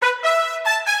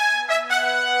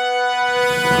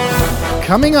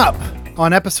Coming up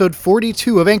on episode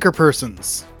 42 of Anchor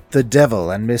Persons. The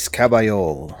Devil and Miss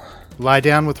Caballol. Lie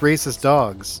down with racist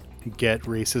dogs. Get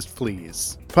racist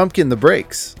fleas. Pumpkin the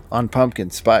Breaks on Pumpkin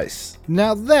Spice.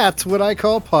 Now that's what I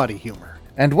call potty humor.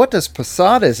 And what does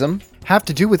Posadism have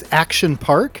to do with Action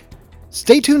Park?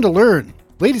 Stay tuned to learn.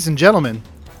 Ladies and gentlemen,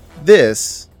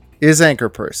 this is Anchor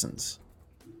Persons.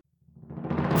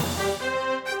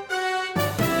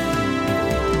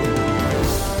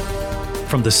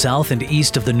 From the south and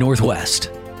east of the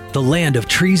Northwest, the land of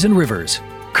trees and rivers,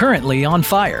 currently on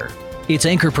fire, it's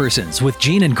Anchor Persons with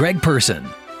Gene and Greg Person.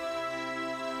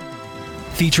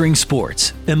 Featuring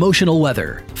sports, emotional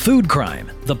weather, food crime,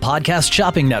 the podcast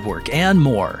shopping network, and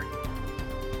more.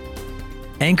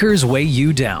 Anchors weigh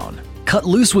you down. Cut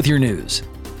loose with your news.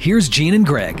 Here's Gene and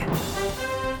Greg.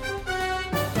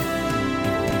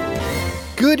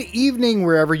 Good evening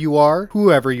wherever you are,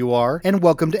 whoever you are, and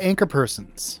welcome to Anchor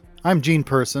Persons. I'm Gene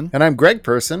Person. And I'm Greg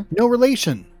Person. No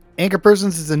relation. Anchor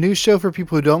Persons is a news show for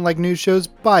people who don't like news shows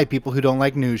by people who don't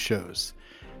like news shows.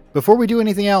 Before we do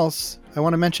anything else, I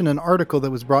want to mention an article that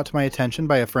was brought to my attention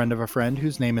by a friend of a friend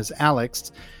whose name is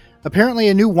Alex. Apparently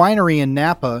a new winery in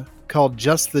Napa called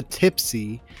Just the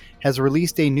Tipsy has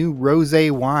released a new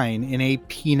rosé wine in a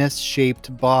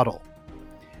penis-shaped bottle.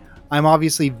 I'm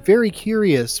obviously very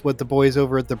curious what the boys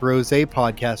over at the Brosé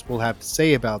podcast will have to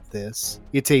say about this.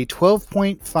 It's a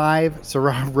 12.5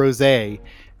 Syrah Rosé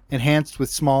enhanced with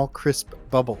small, crisp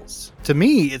bubbles. To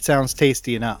me, it sounds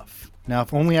tasty enough. Now,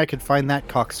 if only I could find that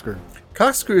cockscrew.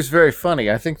 Cockscrew is very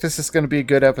funny. I think this is going to be a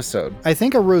good episode. I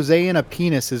think a rosé and a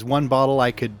penis is one bottle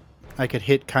I could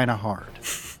hit kind of hard.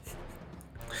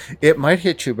 It might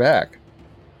hit you back.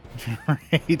 All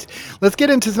right. Let's get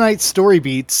into tonight's story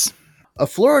beats. A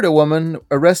Florida woman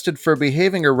arrested for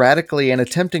behaving erratically and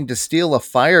attempting to steal a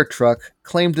fire truck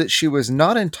claimed that she was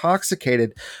not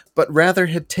intoxicated, but rather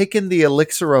had taken the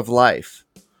elixir of life,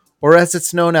 or as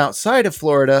it's known outside of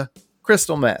Florida,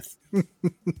 crystal meth.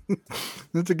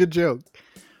 That's a good joke.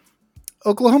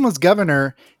 Oklahoma's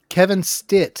governor, Kevin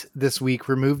Stitt, this week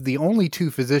removed the only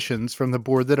two physicians from the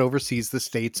board that oversees the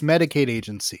state's Medicaid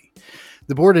agency.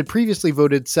 The board had previously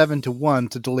voted 7-1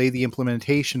 to delay the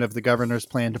implementation of the governor's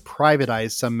plan to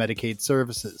privatize some Medicaid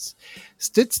services.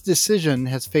 Stitt's decision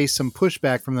has faced some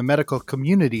pushback from the medical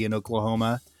community in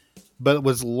Oklahoma, but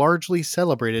was largely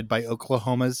celebrated by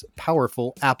Oklahoma's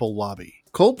powerful Apple lobby.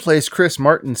 Coldplay's Chris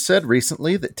Martin said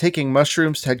recently that taking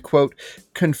mushrooms had, quote,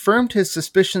 confirmed his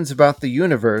suspicions about the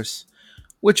universe,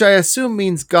 which I assume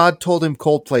means God told him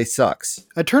Coldplay sucks.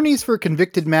 Attorneys for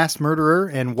convicted mass murderer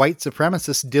and white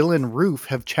supremacist Dylan Roof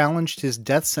have challenged his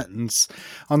death sentence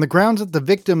on the grounds that the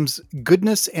victim's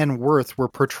goodness and worth were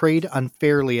portrayed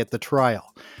unfairly at the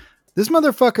trial. This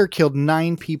motherfucker killed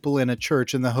 9 people in a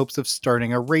church in the hopes of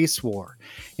starting a race war,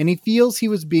 and he feels he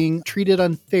was being treated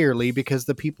unfairly because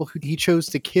the people who he chose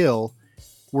to kill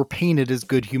were painted as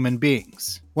good human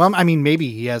beings. Well, I mean, maybe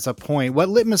he has a point. What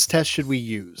litmus test should we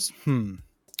use?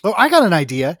 Oh, I got an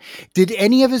idea. Did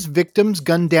any of his victims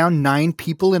gun down 9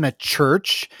 people in a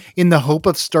church in the hope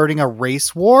of starting a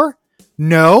race war?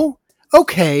 No?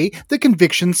 Okay, the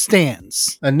conviction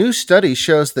stands. A new study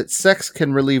shows that sex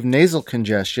can relieve nasal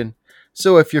congestion,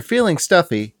 so if you're feeling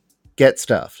stuffy, get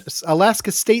stuffed.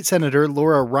 Alaska State Senator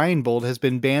Laura Reinbold has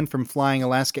been banned from flying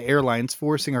Alaska Airlines,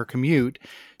 forcing her commute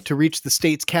to reach the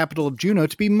state's capital of Juneau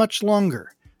to be much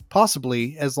longer,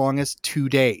 possibly as long as 2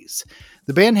 days.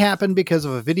 The ban happened because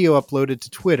of a video uploaded to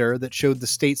Twitter that showed the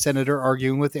state senator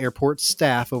arguing with airport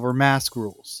staff over mask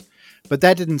rules. But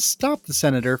that didn't stop the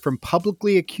senator from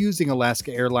publicly accusing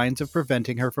Alaska Airlines of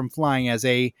preventing her from flying as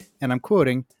a, and I'm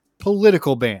quoting,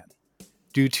 political ban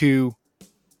due to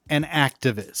an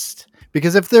activist.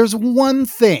 Because if there's one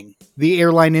thing the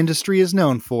airline industry is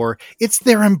known for, it's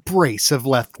their embrace of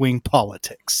left-wing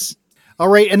politics. All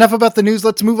right, enough about the news.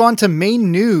 Let's move on to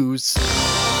main news.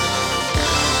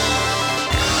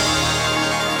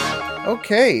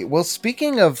 Okay, well,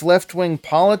 speaking of left-wing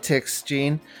politics,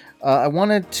 Gene, I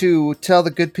wanted to tell the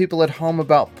good people at home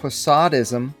about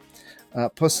Posadism.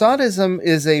 Posadism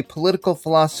is a political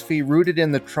philosophy rooted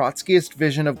in the Trotskyist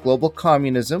vision of global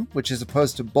communism, which is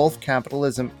opposed to both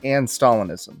capitalism and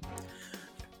Stalinism.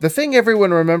 The thing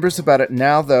everyone remembers about it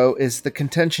now, though, is the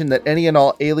contention that any and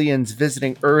all aliens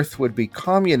visiting Earth would be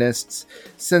communists,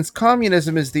 since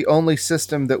communism is the only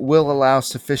system that will allow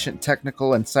sufficient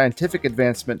technical and scientific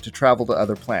advancement to travel to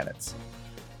other planets.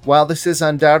 While this is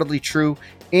undoubtedly true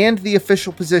and the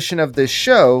official position of this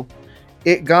show,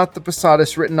 it got the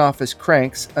Posadists written off as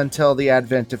cranks until the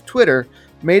advent of Twitter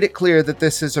made it clear that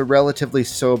this is a relatively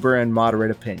sober and moderate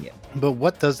opinion. But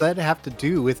what does that have to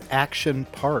do with Action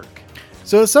Park?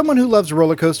 So as someone who loves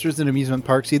roller coasters and amusement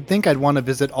parks, you'd think I'd want to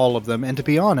visit all of them, and to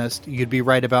be honest, you'd be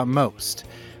right about most.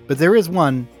 But there is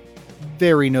one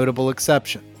very notable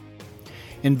exception.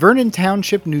 In Vernon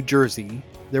Township, New Jersey,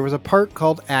 there was a park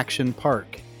called Action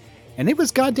Park, and it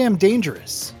was goddamn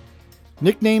dangerous.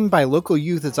 Nicknamed by local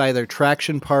youth as either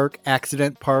Traction Park,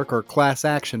 Accident Park, or Class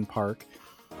Action Park,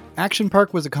 Action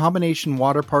Park was a combination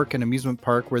water park and amusement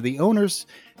park where the owners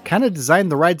kind of designed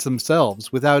the rides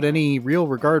themselves without any real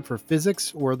regard for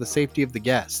physics or the safety of the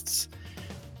guests.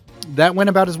 That went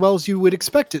about as well as you would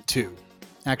expect it to.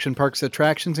 Action Park's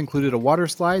attractions included a water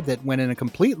slide that went in a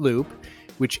complete loop,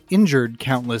 which injured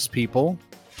countless people,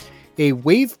 a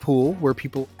wave pool where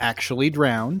people actually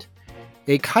drowned,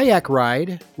 a kayak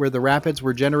ride where the rapids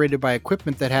were generated by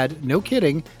equipment that had, no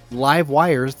kidding, live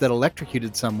wires that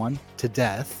electrocuted someone to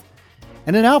death,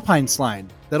 and an alpine slide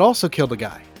that also killed a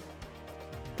guy.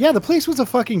 Yeah, the place was a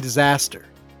fucking disaster.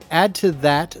 Add to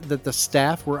that the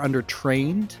staff were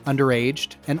undertrained,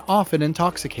 underaged, and often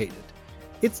intoxicated.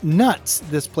 It's nuts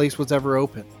this place was ever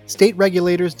open. State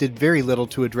regulators did very little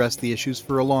to address the issues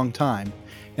for a long time,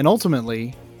 and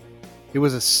ultimately, it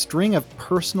was a string of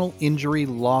personal injury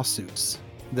lawsuits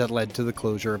that led to the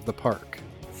closure of the park.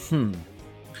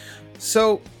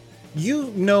 So, you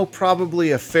know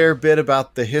probably a fair bit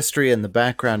about the history and the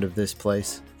background of this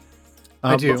place.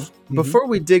 I do. Before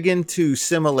we dig into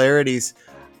similarities,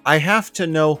 I have to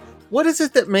know, what is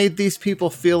it that made these people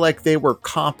feel like they were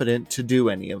competent to do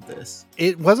any of this?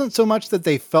 It wasn't so much that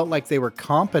they felt like they were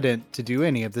competent to do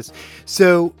any of this.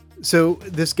 So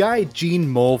this guy, Gene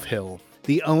Mulvihill,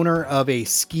 the owner of a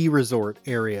ski resort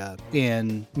area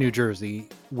in New Jersey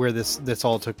where this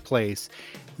all took place,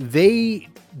 they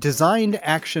designed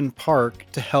Action Park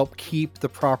to help keep the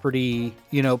property,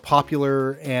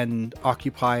 popular and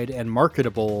occupied and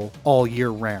marketable all year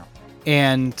round.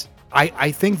 And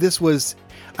I think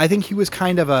he was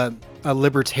kind of a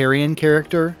libertarian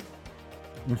character,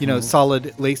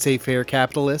 solid laissez-faire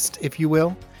capitalist, if you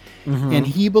will. Mm-hmm. And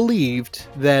he believed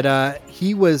that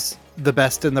he was the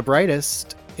best and the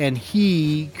brightest, and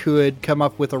he could come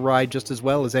up with a ride just as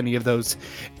well as any of those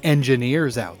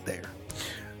engineers out there.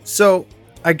 So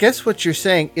I guess what you're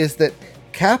saying is that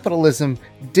capitalism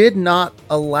did not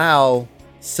allow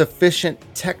sufficient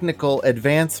technical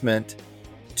advancement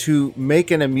to make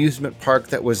an amusement park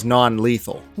that was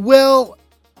non-lethal. Well,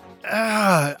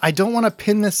 I don't want to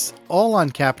pin this all on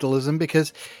capitalism,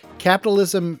 because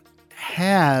capitalism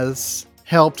has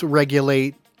helped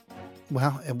regulate.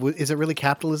 Well, is it really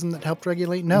capitalism that helped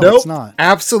regulate? No, nope, it's not.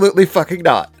 Absolutely fucking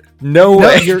not. No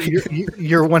way.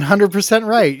 You're 100%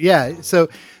 right. Yeah. So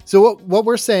what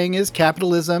we're saying is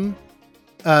capitalism,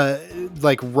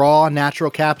 like raw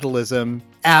natural capitalism,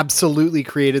 absolutely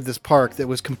created this park that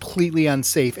was completely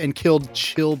unsafe and killed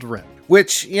children.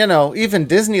 Which, even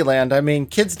Disneyland, I mean,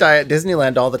 kids die at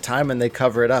Disneyland all the time and they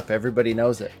cover it up. Everybody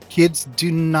knows it. Kids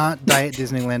do not die at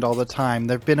Disneyland all the time.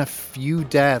 There've been a few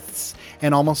deaths,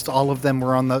 and almost all of them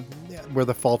were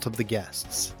the fault of the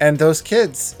guests. And those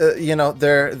kids,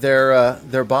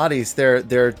 their bodies, their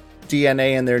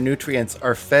DNA and their nutrients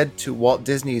are fed to Walt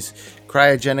Disney's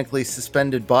cryogenically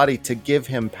suspended body to give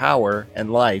him power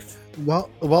and life. Well,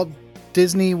 Walt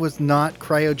Disney was not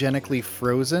cryogenically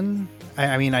frozen.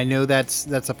 I mean, I know that's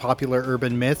a popular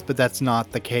urban myth, but that's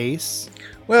not the case.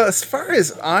 Well, as far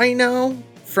as I know,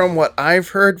 from what I've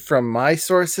heard from my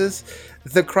sources,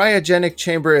 the cryogenic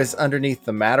chamber is underneath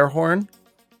the Matterhorn,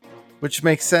 which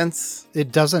makes sense.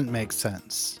 It doesn't make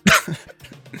sense.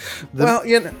 Well,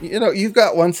 you've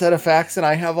got one set of facts and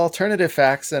I have alternative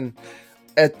facts, and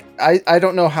I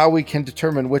don't know how we can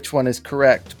determine which one is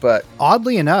correct, but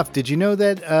oddly enough, did you know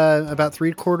that about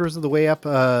 3/4 of the way up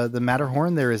the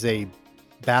Matterhorn, there is a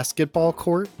basketball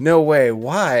court? No way.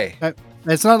 Why?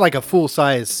 It's not like a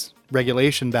full-size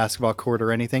regulation basketball court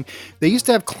or anything. They used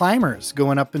to have climbers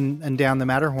going up and down the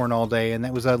Matterhorn all day, and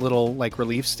that was a little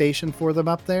relief station for them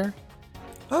up there.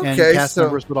 Okay, and cast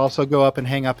members would also go up and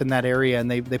hang up in that area,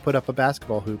 and they put up a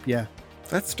basketball hoop. Yeah,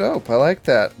 that's dope. I like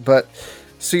that. But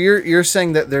so you're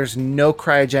saying that there's no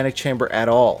cryogenic chamber at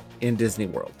all in Disney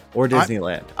World or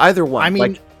Disneyland? Either one. I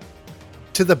mean,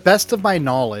 to the best of my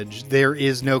knowledge, there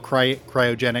is no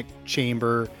cryogenic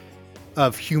chamber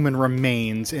of human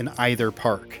remains in either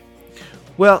park.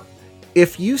 Well,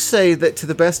 if you say that to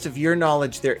the best of your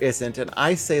knowledge there isn't, and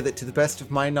I say that to the best of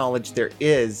my knowledge there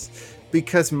is,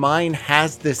 because mine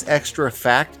has this extra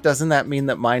fact, doesn't that mean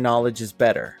that my knowledge is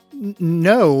better?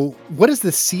 No. What is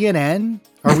the CNN?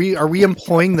 Are we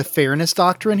employing the fairness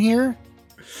doctrine here?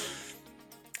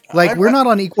 We're not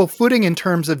on equal footing in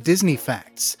terms of Disney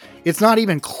facts. It's not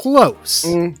even close.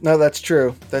 No, that's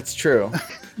true. That's true.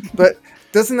 But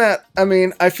Doesn't that, I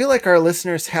mean, I feel like our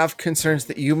listeners have concerns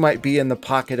that you might be in the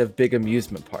pocket of big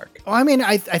amusement park. Oh, I mean,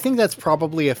 I think that's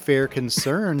probably a fair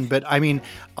concern, but I mean,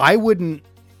 I wouldn't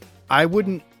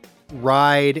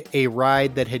ride a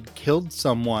ride that had killed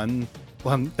someone.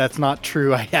 Well, that's not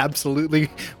true. I absolutely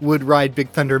would ride Big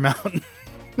Thunder Mountain,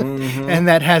 and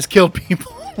that has killed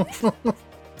people.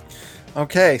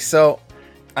 Okay, so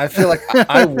I feel like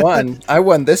I won. I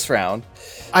won this round.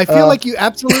 I feel like you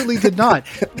absolutely did not.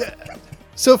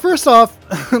 So first off,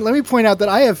 let me point out that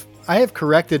I have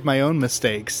corrected my own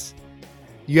mistakes.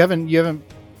 You haven't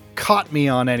caught me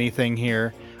on anything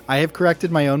here. I have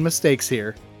corrected my own mistakes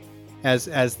here as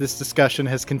this discussion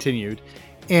has continued.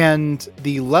 And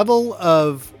the level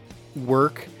of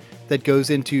work that goes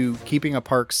into keeping a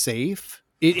park safe,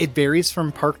 it varies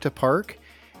from park to park.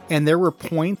 And there were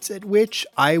points at which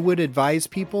I would advise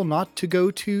people not to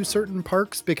go to certain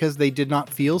parks because they did not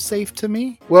feel safe to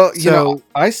me. Well, you know,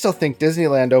 I still think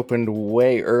Disneyland opened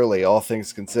way early, all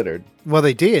things considered. Well,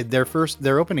 they did.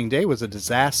 Their opening day was a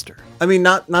disaster. I mean,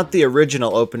 not the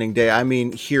original opening day. I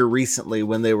mean, here recently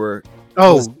when they were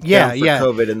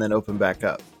COVID and then opened back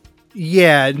up.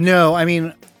 Yeah, no, I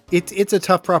mean, it's a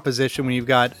tough proposition when you've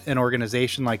got an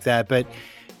organization like that, but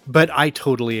I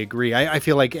totally agree. I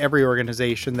feel like every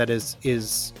organization that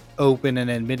is open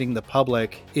and admitting the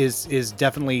public is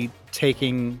definitely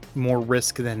taking more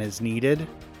risk than is needed.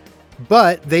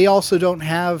 But they also don't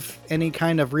have any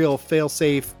kind of real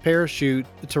fail-safe parachute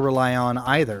to rely on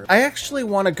either. I actually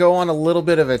want to go on a little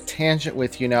bit of a tangent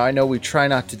with you now. I know we try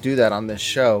not to do that on this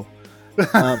show.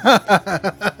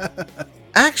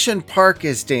 Action Park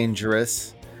is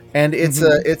dangerous, and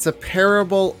it's a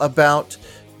parable about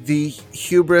the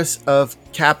hubris of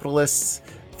capitalists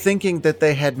thinking that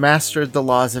they had mastered the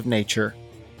laws of nature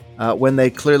when they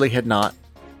clearly had not,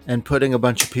 and putting a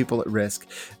bunch of people at risk.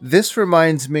 This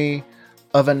reminds me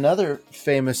of another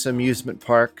famous amusement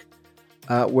park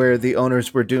where the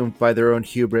owners were doomed by their own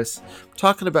hubris. I'm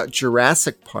talking about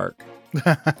Jurassic Park.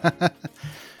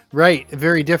 Right,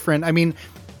 very different. I mean,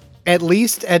 at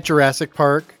least at Jurassic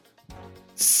Park,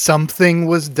 something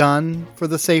was done for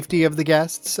the safety of the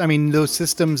guests. I mean, those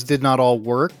systems did not all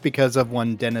work because of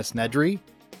one Dennis Nedry,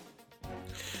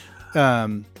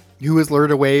 who was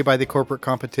lured away by the corporate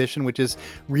competition, which is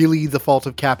really the fault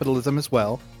of capitalism as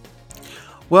well.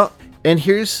 Well, and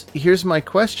here's my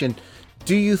question.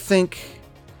 Do you think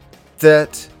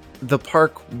that the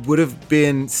park would have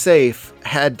been safe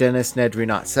had Dennis Nedry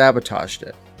not sabotaged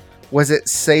it? Was it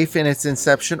safe in its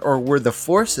inception, or were the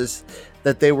forces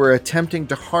that they were attempting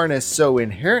to harness so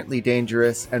inherently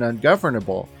dangerous and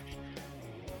ungovernable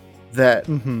that...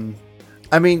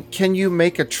 I mean, can you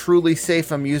make a truly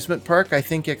safe amusement park? I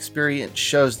think experience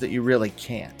shows that you really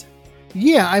can't.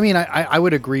 Yeah, I mean, I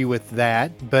would agree with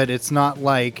that, but it's not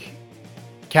like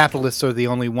capitalists are the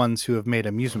only ones who have made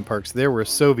amusement parks. There were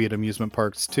Soviet amusement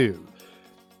parks too.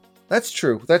 That's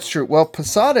true. That's true. Well,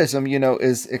 Possadism, you know,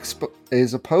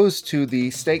 is opposed to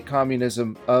the state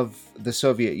communism of the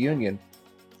Soviet Union.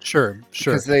 Sure.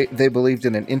 Because they believed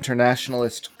in an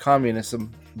internationalist communism,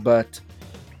 but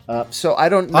so I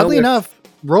don't know. Oddly enough,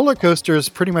 roller coasters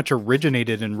pretty much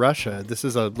originated in Russia. This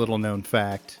is a little known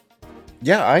fact.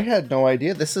 Yeah, I had no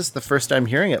idea. This is the first time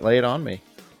hearing it. Lay it on me.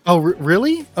 Oh,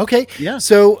 really? Okay. Yeah.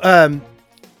 So,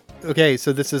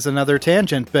 so this is another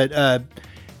tangent, but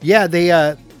yeah,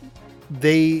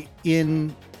 they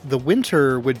in the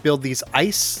winter would build these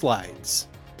ice slides,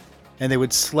 and they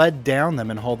would sled down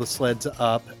them and haul the sleds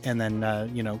up, and then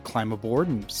climb aboard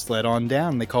and sled on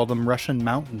down. They called them Russian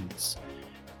mountains.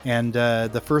 And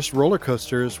the first roller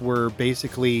coasters were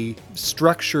basically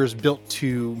structures built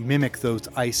to mimic those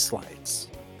ice slides.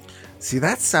 See,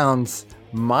 that sounds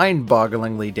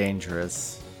mind-bogglingly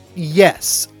dangerous.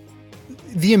 Yes.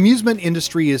 The amusement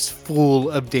industry is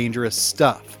full of dangerous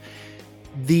stuff.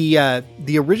 The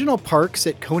original parks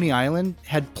at Coney Island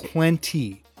had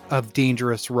plenty of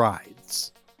dangerous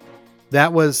rides.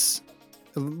 That was,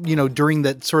 during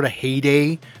that sort of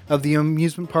heyday of the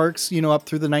amusement parks, up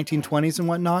through the 1920s and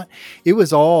whatnot. It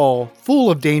was all full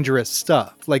of dangerous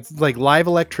stuff, like live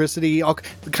electricity, all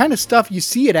the kind of stuff you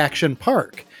see at Action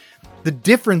Park. The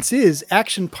difference is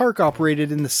Action Park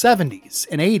operated in the 70s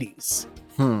and 80s.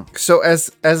 So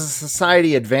as a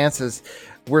society advances,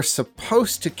 we're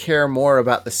supposed to care more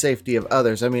about the safety of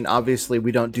others. I mean, obviously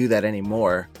we don't do that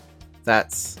anymore.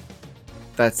 That's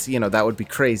that would be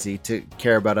crazy to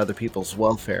care about other people's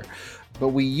welfare. But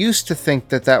we used to think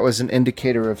that was an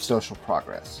indicator of social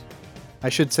progress. I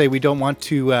should say we don't want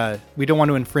to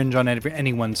infringe on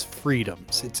anyone's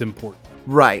freedoms. It's important.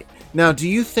 Right. Now, do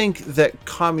you think that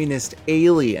communist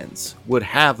aliens would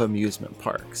have amusement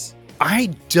parks? I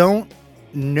don't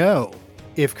know.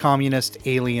 if communist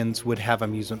aliens would have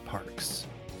amusement parks.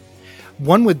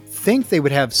 One would think they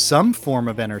would have some form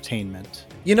of entertainment.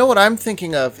 You know what I'm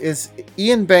thinking of is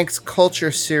Ian Banks'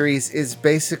 Culture series is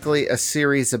basically a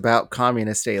series about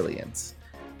communist aliens.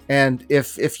 And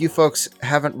if you folks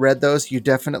haven't read those, you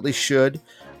definitely should.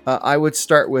 I would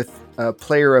start with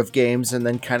Player of Games and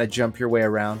then kind of jump your way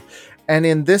around. And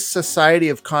in this society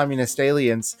of communist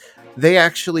aliens, they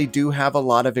actually do have a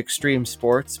lot of extreme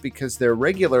sports because their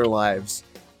regular lives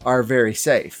are very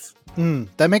safe.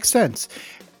 That makes sense.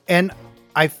 And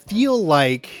I feel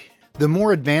like the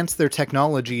more advanced their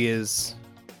technology is,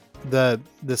 the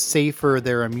safer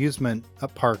their amusement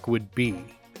park would be.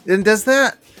 And does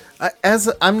that,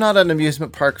 as I'm not an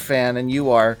amusement park fan and you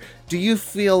are, do you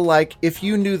feel like if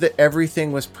you knew that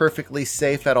everything was perfectly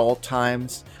safe at all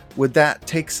times, would that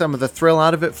take some of the thrill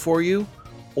out of it for you?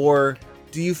 Or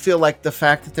do you feel like the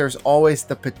fact that there's always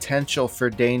the potential for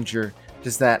danger,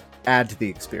 does that add to the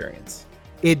experience?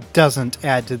 It doesn't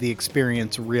add to the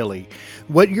experience, really.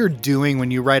 What you're doing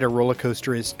when you ride a roller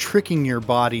coaster is tricking your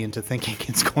body into thinking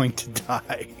it's going to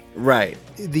die. Right.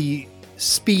 The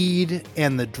speed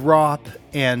and the drop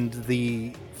and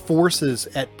the forces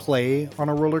at play on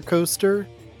a roller coaster,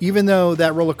 even though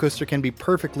that roller coaster can be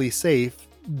perfectly safe,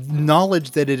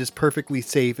 knowledge that it is perfectly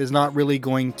safe is not really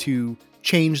going to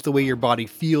change the way your body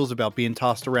feels about being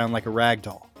tossed around like a rag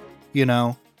doll, you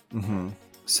know? Mm-hmm.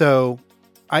 So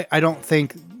I don't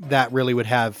think that really would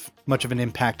have much of an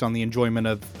impact on the enjoyment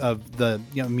of the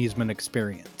amusement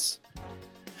experience.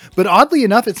 But oddly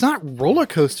enough, it's not roller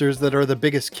coasters that are the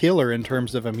biggest killer in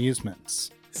terms of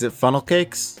amusements. Is it funnel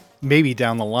cakes? Maybe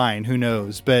down the line, who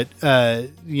knows? But, I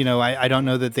don't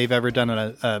know that they've ever done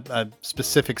a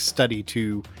specific study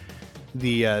to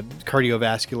the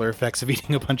cardiovascular effects of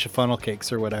eating a bunch of funnel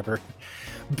cakes or whatever.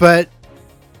 But,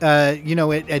 at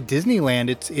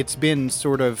Disneyland, it's been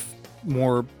sort of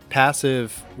more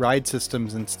passive ride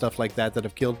systems and stuff like that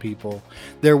have killed people.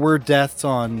 There were deaths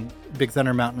on Big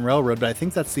Thunder Mountain Railroad, but I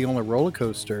think that's the only roller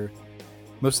coaster.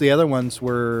 Most of the other ones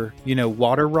were,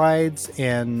 water rides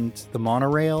and the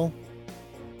monorail.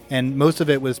 And most of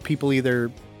it was people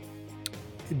either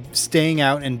staying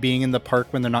out and being in the park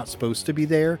when they're not supposed to be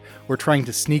there, or trying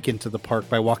to sneak into the park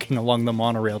by walking along the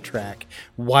monorail track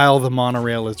while the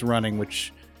monorail is running,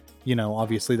 which,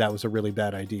 obviously that was a really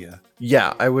bad idea.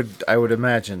 Yeah, I would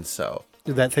imagine so.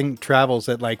 That thing travels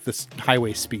at like the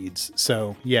highway speeds.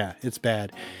 So yeah, it's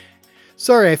bad.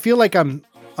 Sorry, I feel like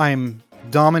I'm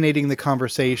dominating the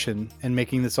conversation and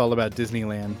making this all about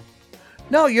Disneyland.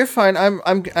 No, you're fine.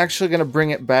 I'm actually going to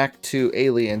bring it back to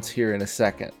aliens here in a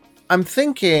second. I'm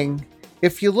thinking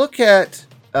if you look at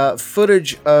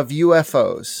footage of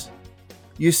UFOs,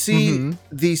 you see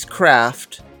these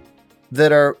craft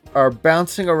that are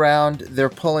bouncing around. They're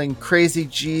pulling crazy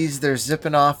G's. They're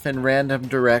zipping off in random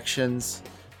directions.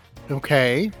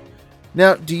 Okay.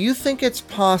 Now, do you think it's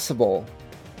possible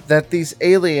that these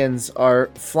aliens are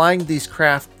flying these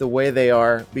craft the way they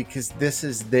are because this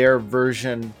is their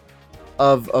version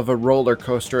of a roller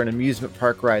coaster, an amusement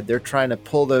park ride? They're trying to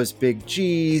pull those big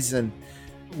G's and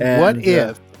what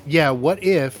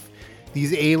if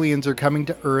these aliens are coming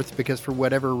to Earth because for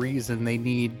whatever reason they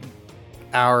need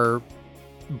our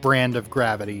brand of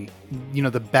gravity,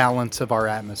 the balance of our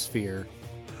atmosphere.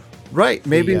 Right.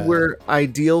 Maybe we're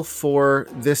ideal for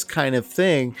this kind of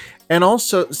thing. And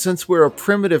also, since we're a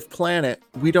primitive planet,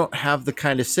 we don't have the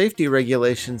kind of safety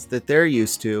regulations that they're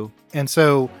used to. And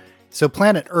so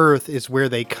planet Earth is where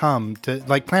they come to,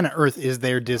 like planet Earth is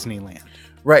their Disneyland.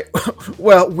 Right.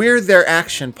 Well, we're their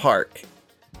action park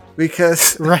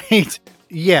because... Right.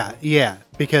 Yeah.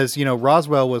 Because,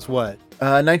 Roswell was what?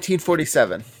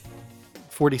 1947.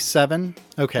 47?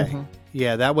 Okay. Mm-hmm.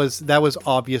 Yeah, that was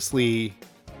obviously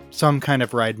some kind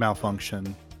of ride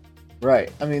malfunction.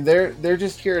 Right. I mean, they're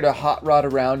just here to hot rod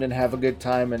around and have a good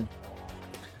time and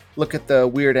look at the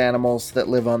weird animals that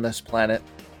live on this planet.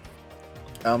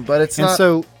 But it's not...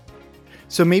 And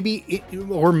so maybe,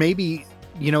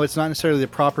 it's not necessarily the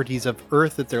properties of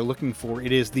Earth that they're looking for.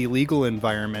 It is the legal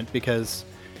environment because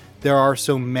there are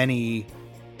so many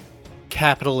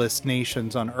capitalist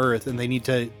nations on Earth, and they need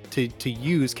to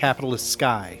use capitalist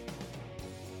sky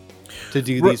to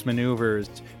do these maneuvers,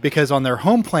 because on their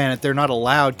home planet they're not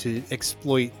allowed to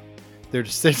exploit their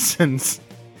citizens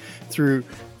through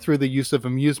the use of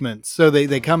amusements. So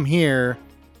they come here.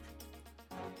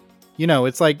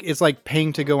 It's like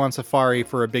paying to go on safari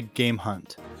for a big game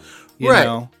hunt. You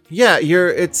know? Yeah,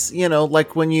 it's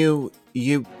like when you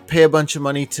pay a bunch of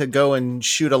money to go and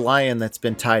shoot a lion that's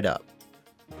been tied up.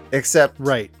 Except,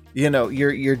 right.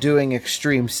 You're doing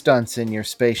extreme stunts in your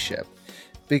spaceship.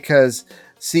 Because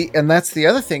See, and that's the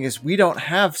other thing is we don't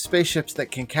have spaceships that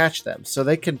can catch them, so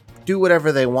they can do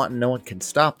whatever they want and no one can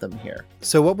stop them here.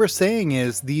 So what we're saying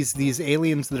is these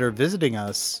aliens that are visiting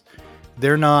us,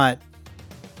 they're not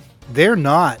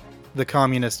the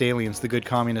communist aliens, the good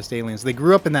communist aliens. They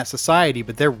grew up in that society,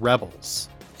 but they're rebels.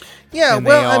 Yeah, And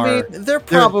well, I mean, they're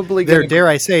probably they're dare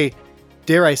I say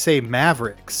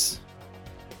mavericks.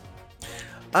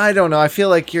 I don't know. I feel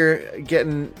like you're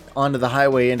getting onto the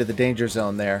highway into the danger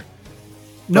zone there.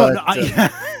 No,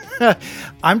 But,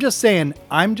 I'm just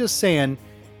saying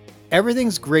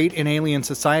everything's great in alien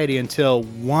society until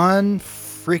one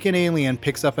freaking alien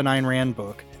picks up an Ayn Rand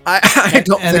book. I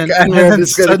don't think Ayn Rand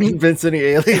is going to convince any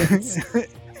aliens.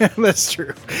 That's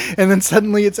true. And then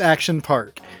suddenly it's Action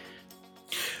Park.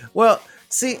 Well,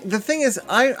 see, the thing is,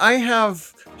 I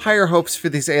have higher hopes for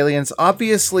these aliens.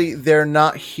 Obviously, they're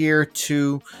not here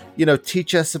to,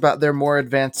 teach us about their more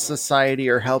advanced society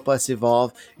or help us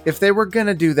evolve. If they were going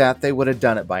to do that, they would have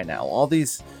done it by now. All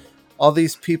these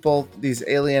people, these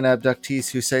alien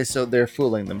abductees who say so, they're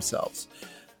fooling themselves.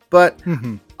 But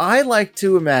I like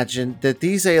to imagine that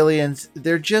these aliens,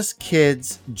 they're just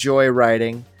kids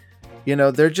joyriding.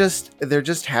 They're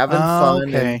just having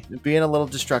fun and being a little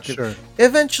destructive. Sure.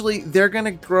 Eventually, they're going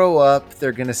to grow up.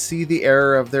 They're going to see the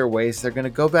error of their ways. They're going to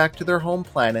go back to their home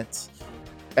planets,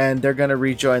 and they're going to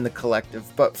rejoin the collective.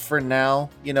 But for now,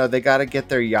 they got to get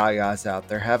their yayas out.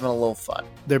 They're having a little fun.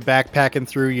 They're backpacking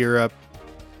through Europe.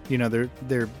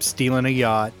 They're stealing a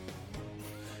yacht.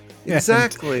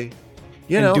 Exactly.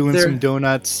 And doing some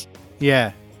donuts.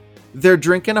 Yeah. They're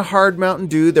drinking a hard Mountain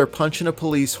Dew, they're punching a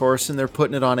police horse, and they're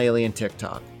putting it on alien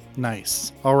TikTok.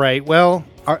 Nice. All right. Well,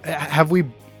 have we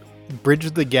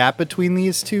bridged the gap between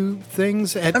these two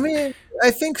things? I mean,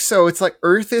 I think so. It's like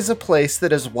Earth is a place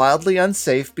that is wildly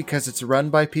unsafe because it's run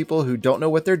by people who don't know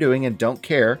what they're doing and don't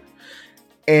care.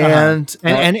 And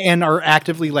are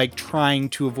actively like trying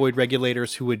to avoid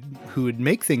regulators who would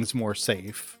make things more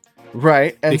safe.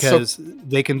 Right. And because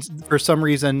they can, for some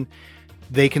reason,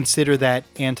 they consider that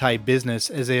anti-business,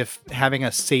 as if having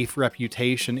a safe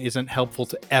reputation isn't helpful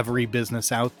to every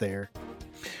business out there.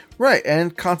 Right.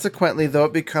 And consequently, though,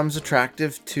 it becomes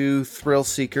attractive to thrill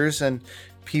seekers and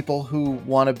people who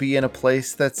want to be in a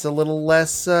place that's a little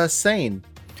less sane.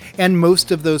 And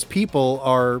most of those people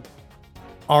are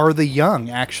the young,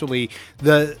 actually.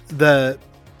 The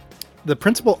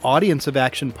principal audience of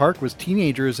Action Park was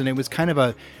teenagers, and it was kind of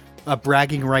a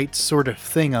bragging rights sort of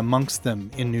thing amongst them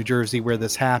in New Jersey where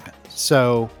this happened.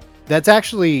 So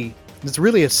that's really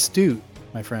astute,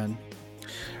 my friend.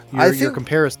 Your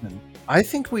comparison. I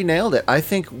think we nailed it. I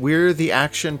think we're the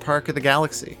Action Park of the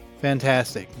galaxy.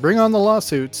 Fantastic. Bring on the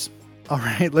lawsuits. All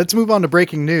right, let's move on to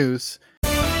breaking news.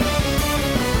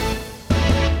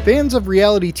 Fans of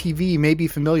reality TV may be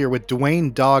familiar with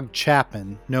Dwayne Dog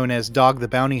Chapman, known as Dog the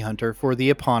Bounty Hunter, for the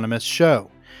eponymous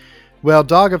show. Well,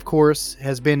 Dog, of course,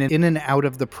 has been in and out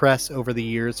of the press over the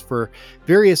years for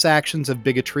various actions of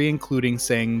bigotry, including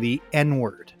saying the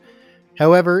N-word.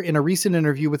 However, in a recent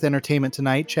interview with Entertainment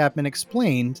Tonight, Chapman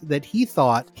explained that he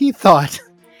thought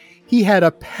he had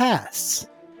a pass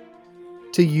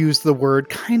to use the word,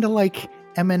 kind of like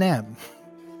Eminem.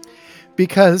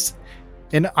 Because,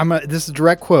 this is a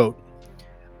direct quote,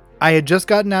 "I had just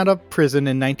gotten out of prison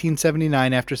in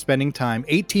 1979 after spending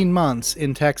 18 months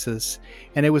in Texas,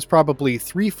 and it was probably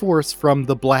 3/4 from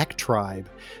the black tribe.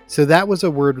 So that was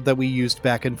a word that we used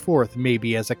back and forth,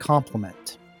 maybe as a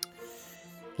compliment."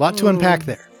 A lot to unpack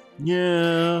there.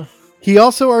 Yeah. He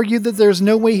also argued that there's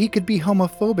no way he could be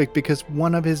homophobic because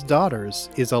one of his daughters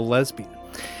is a lesbian.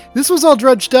 This was all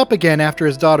drudged up again after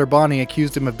his daughter Bonnie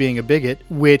accused him of being a bigot,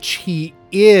 which he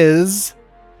is,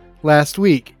 last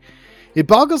week. It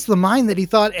boggles the mind that he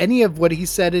thought any of what he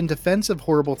said in defense of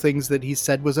horrible things that he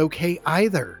said was okay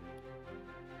either.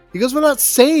 He goes without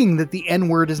saying that the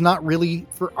N-word is not really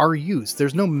for our use.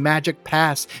 There's no magic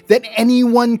pass that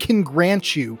anyone can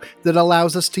grant you that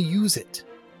allows us to use it.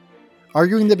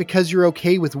 Arguing that because you're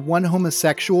okay with one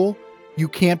homosexual, you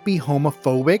can't be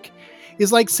homophobic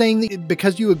is like saying that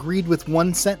because you agreed with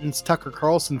one sentence Tucker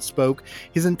Carlson spoke,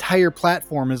 his entire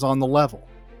platform is on the level.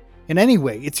 And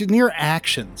anyway, it's in your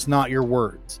actions, not your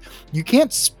words. You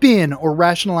can't spin or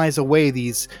rationalize away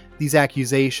these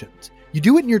accusations. You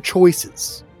do it in your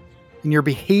choices, in your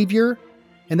behavior,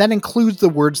 and that includes the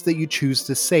words that you choose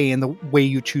to say and the way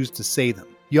you choose to say them.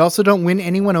 You also don't win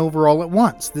anyone over all at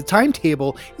once. The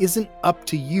timetable isn't up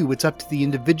to you, it's up to the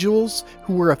individuals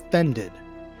who were offended.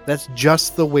 That's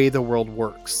just the way the world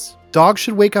works. Dogs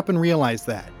should wake up and realize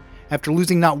that, after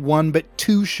losing not one but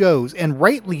 2 shows, and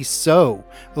rightly so,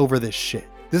 over this shit.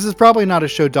 This is probably not a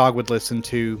show Dog would listen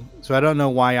to, so I don't know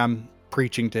why I'm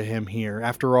preaching to him here.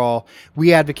 After all,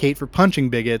 we advocate for punching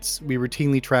bigots, we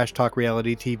routinely trash talk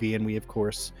reality TV, and we, of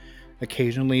course,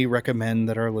 occasionally recommend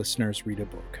that our listeners read a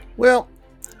book. Well,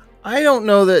 I don't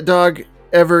know that Dog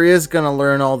ever is going to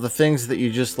learn all the things that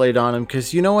you just laid on him,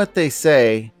 because you know what they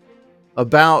say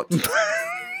about...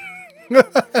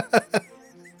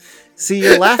 See,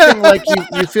 you're laughing like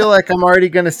you feel like I'm already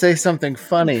going to say something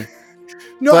funny.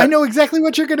 No, I know exactly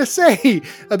what you're going to say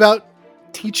about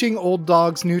teaching old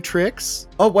dogs new tricks.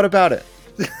 Oh, what about it?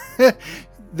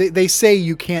 They say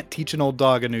you can't teach an old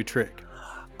dog a new trick.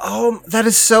 Oh, that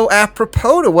is so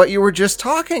apropos to what you were just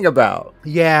talking about.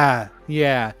 Yeah.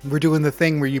 We're doing the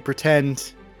thing where you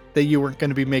pretend that you weren't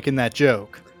going to be making that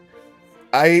joke.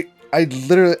 I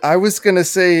was going to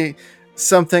say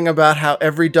something about how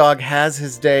every dog has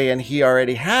his day and he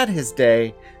already had his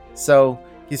day, so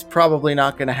he's probably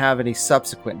not going to have any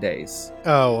subsequent days.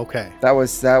 Oh, okay. Yeah,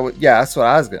 that's what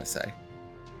I was going to say.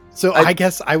 So I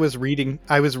guess I was reading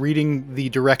the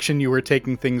direction you were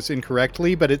taking things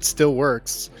incorrectly, but it still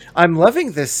works. I'm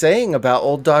loving this saying about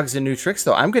old dogs and new tricks,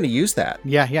 though. I'm going to use that.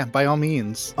 Yeah, by all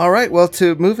means. All right, well,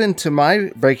 to move into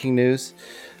my breaking news,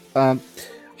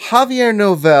 Javier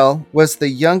Novel was the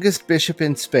youngest bishop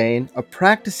in Spain, a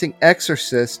practicing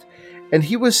exorcist, and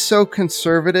he was so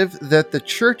conservative that the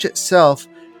church itself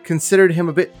considered him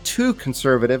a bit too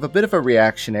conservative, a bit of a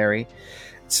reactionary.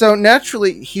 So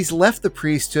naturally, he's left the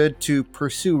priesthood to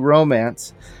pursue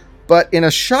romance, but in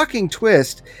a shocking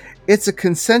twist, it's a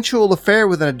consensual affair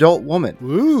with an adult woman.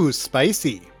 Ooh,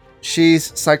 spicy.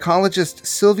 She's psychologist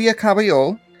Sylvia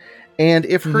Caballol, and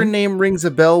if her name rings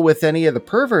a bell with any of the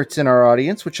perverts in our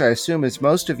audience, which I assume is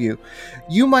most of you,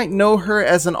 you might know her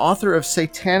as an author of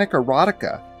satanic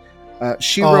erotica.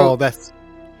 She wrote...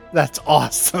 That's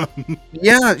awesome.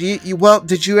 Yeah, well,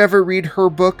 did you ever read her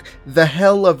book, The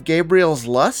Hell of Gabriel's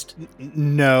Lust?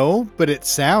 No, but it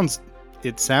sounds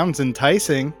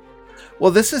enticing.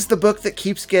 Well, this is the book that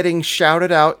keeps getting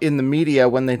shouted out in the media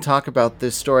when they talk about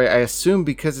this story, I assume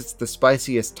because it's the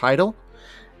spiciest title.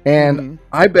 And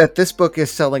I bet this book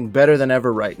is selling better than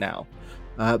ever right now,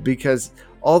 because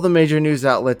all the major news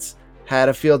outlets had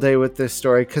a field day with this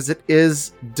story because it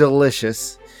is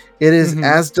delicious. It is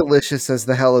as delicious as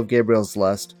The Hell of Gabriel's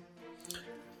Lust.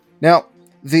 Now,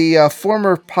 the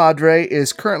former padre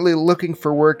is currently looking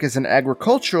for work as an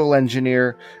agricultural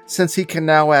engineer since he can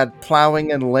now add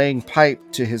plowing and laying pipe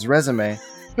to his resume.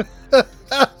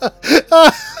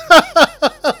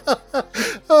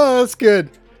 Oh, that's good.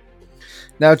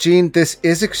 Now, Gene, this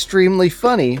is extremely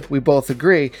funny, we both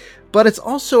agree, but it's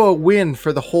also a win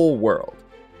for the whole world.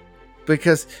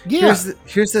 Because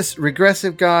here's this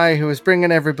regressive guy who is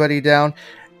bringing everybody down,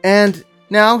 and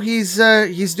now he's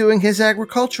doing his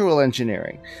agricultural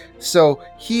engineering. So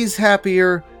he's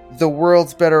happier, the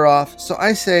world's better off. So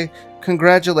I say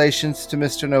congratulations to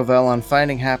Mr. Novel on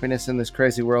finding happiness in this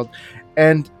crazy world,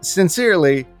 and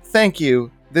sincerely, thank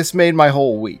you. This made my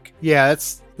whole week. Yeah,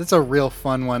 that's a real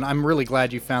fun one. I'm really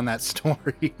glad you found that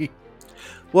story.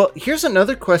 Well, here's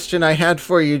another question I had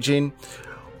for you, Gene.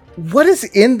 What is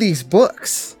in these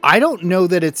books? I don't know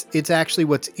that it's actually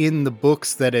what's in the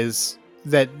books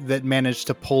that managed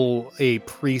to pull a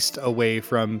priest away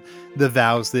from the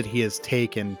vows that he has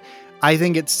taken. I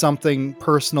think it's something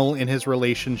personal in his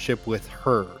relationship with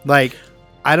her. Like,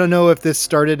 I don't know if this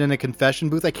started in a confession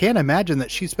booth. I can't imagine that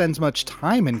she spends much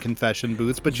time in confession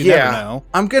booths, but you never know.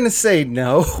 I'm going to say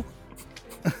no.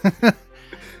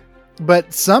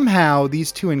 But somehow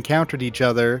these two encountered each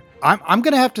other. I'm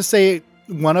going to have to say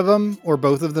one of them or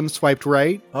both of them swiped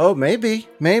right. Oh, maybe.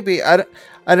 I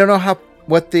don't know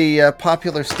what the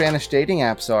popular Spanish dating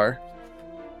apps are.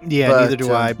 Yeah, neither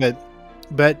do I.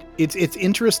 But it's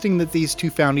interesting that these two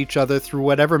found each other through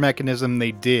whatever mechanism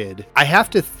they did. I have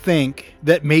to think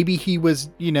that maybe he was,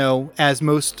 as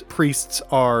most priests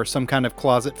are, some kind of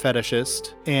closet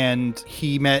fetishist, and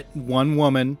he met one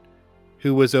woman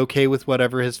who was okay with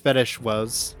whatever his fetish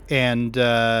was, and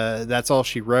that's all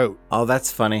she wrote. Oh,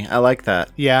 that's funny. I like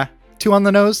that. Yeah. 2 on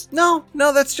the nose? No,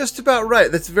 that's just about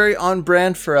right. That's very on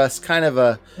brand for us. Kind of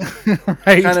a,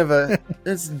 right.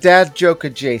 It's dad joke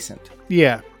adjacent.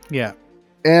 Yeah.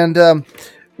 And,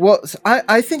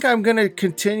 I think I'm going to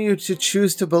continue to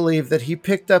choose to believe that he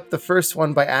picked up the first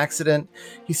one by accident.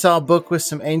 He saw a book with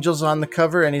some angels on the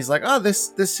cover, and he's like, oh,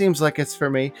 this seems like it's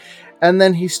for me. And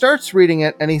then he starts reading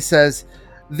it, and he says,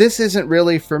 this isn't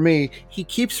really for me. He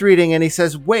keeps reading, and he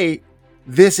says, wait,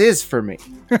 this is for me.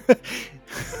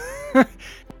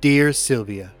 Dear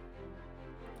Sylvia,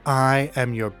 I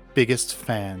am your biggest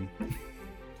fan.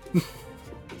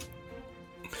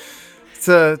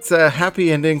 It's a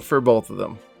happy ending for both of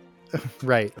them.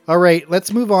 Right. All right,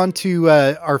 let's move on to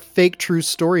our fake true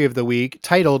story of the week,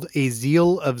 titled A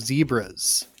Zeal of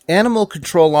Zebras. Animal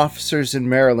control officers in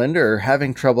Maryland are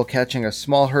having trouble catching a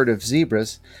small herd of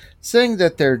zebras, saying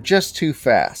that they're just too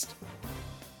fast.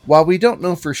 While we don't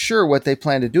know for sure what they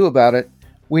plan to do about it,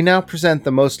 we now present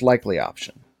the most likely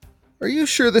option. Are you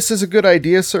sure this is a good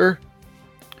idea, sir?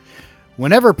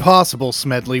 Whenever possible,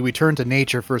 Smedley, we turn to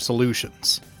nature for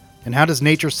solutions. And how does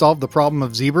nature solve the problem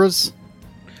of zebras?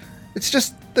 It's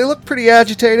just, they look pretty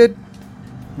agitated.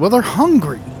 Well, they're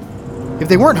hungry. If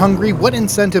they weren't hungry, what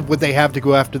incentive would they have to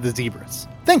go after the zebras?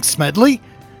 Thanks, Smedley.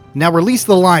 Now release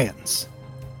the lions.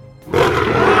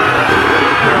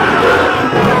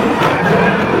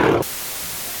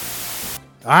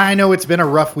 I know it's been a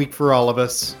rough week for all of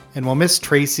us, and we'll miss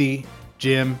Tracy,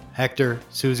 Jim, Hector,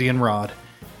 Susie, and Rod.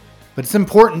 But it's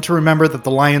important to remember that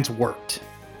the lions worked,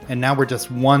 and now we're just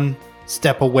one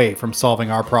step away from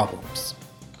solving our problems.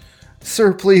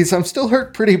 Sir, please, I'm still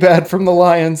hurt pretty bad from the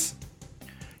lions.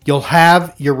 You'll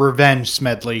have your revenge,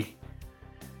 Smedley.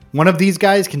 One of these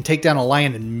guys can take down a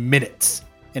lion in minutes,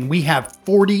 and we have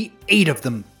 48 of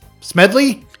them.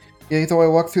 Smedley? Yea, though I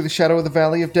walk through the shadow of the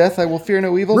valley of death, I will fear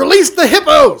no evil. Release the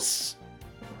hippos!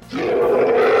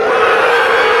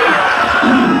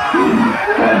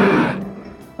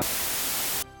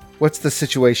 What's the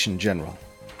situation, General?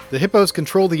 The hippos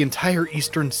control the entire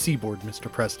eastern seaboard,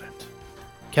 Mr. President.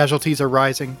 Casualties are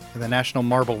rising, and the National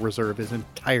Marble Reserve is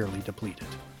entirely depleted.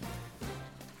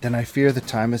 Then I fear the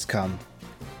time has come.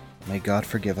 May God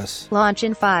forgive us. Launch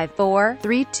in 5, 4,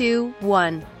 3, 2,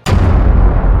 1.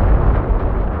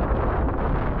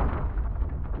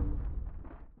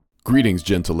 Greetings,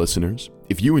 gentle listeners.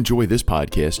 If you enjoy this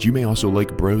podcast, you may also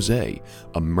like Brosé,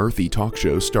 a mirthy talk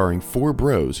show starring four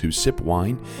bros who sip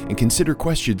wine and consider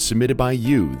questions submitted by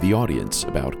you, the audience,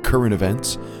 about current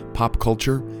events, pop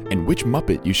culture, and which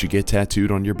Muppet you should get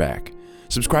tattooed on your back.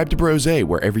 Subscribe to Brosé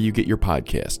wherever you get your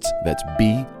podcasts. That's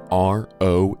B-R-O-S-E.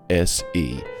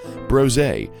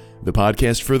 Brosé, the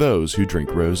podcast for those who drink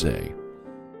rosé.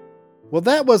 Well,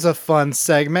 that was a fun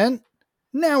segment.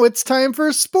 Now it's time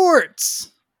for sports.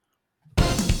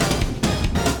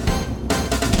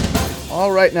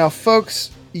 All right, now,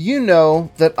 folks, you know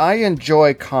that I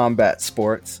enjoy combat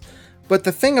sports, but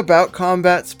the thing about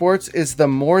combat sports is the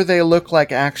more they look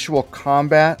like actual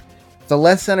combat, the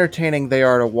less entertaining they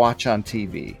are to watch on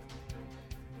TV.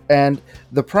 And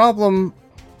the problem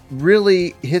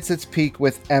really hits its peak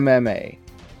with MMA.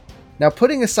 Now,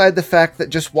 putting aside the fact that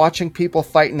just watching people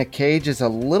fight in a cage is a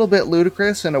little bit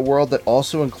ludicrous in a world that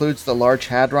also includes the Large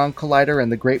Hadron Collider and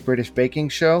the Great British Baking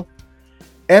Show,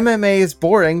 MMA is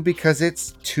boring because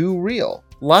it's too real.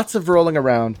 Lots of rolling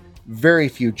around, very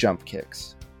few jump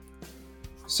kicks.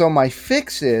 So my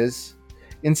fix is,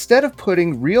 instead of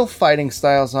putting real fighting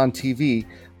styles on TV,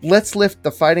 let's lift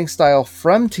the fighting style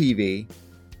from TV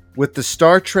with the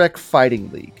Star Trek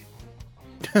Fighting League.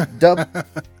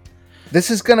 This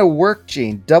is going to work,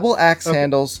 Gene. Double axe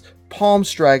handles, palm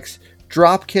strikes,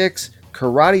 drop kicks,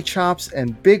 karate chops,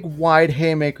 and big wide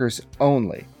haymakers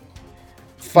only.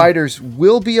 Fighters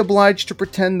will be obliged to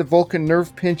pretend the Vulcan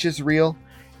nerve pinch is real,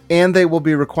 and they will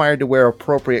be required to wear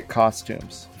appropriate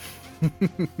costumes.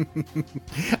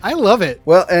 I love it.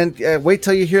 Well, and wait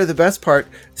till you hear the best part.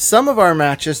 Some of our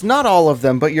matches, not all of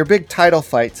them, but your big title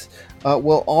fights,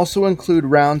 will also include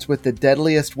rounds with the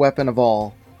deadliest weapon of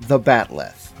all, the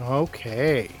Batleth.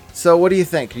 Okay. So what do you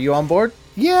think? Are you on board?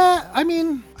 Yeah, I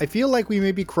mean, I feel like we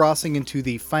may be crossing into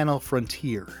the final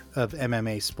frontier of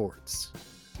MMA sports.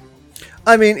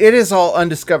 I mean, it is all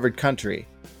undiscovered country.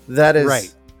 That is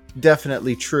right.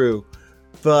 Definitely true.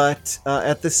 But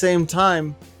at the same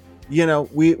time, you know,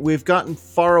 we've gotten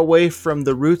far away from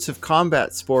the roots of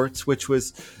combat sports, which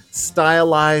was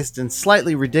stylized and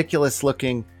slightly ridiculous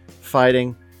looking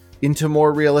fighting, into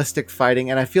more realistic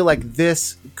fighting. And I feel like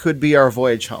this could be our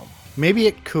voyage home. Maybe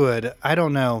it could. I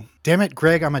don't know. Damn it,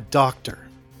 Greg, I'm a doctor,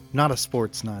 not a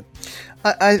sports nut.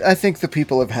 I think the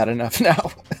people have had enough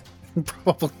now.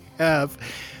 Probably have.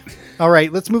 All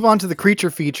right, let's move on to the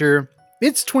creature feature.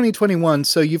 It's 2021,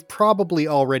 so you've probably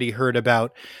already heard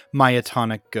about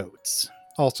myotonic goats,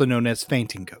 also known as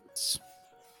fainting goats.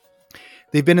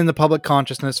 They've been in the public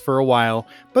consciousness for a while,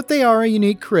 but they are a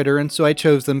unique critter, and so I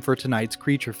chose them for tonight's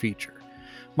creature feature.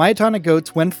 Myotonic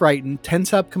goats, when frightened,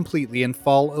 tense up completely and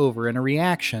fall over in a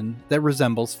reaction that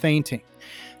resembles fainting.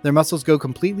 Their muscles go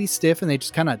completely stiff and they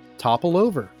just kind of topple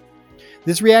over.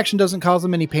 This reaction doesn't cause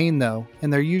them any pain though,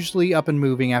 and they're usually up and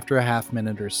moving after a half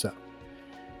minute or so.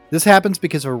 This happens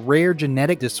because of a rare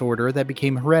genetic disorder that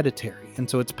became hereditary, and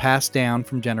so it's passed down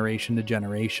from generation to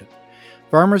generation.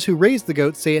 Farmers who raise the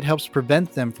goats say it helps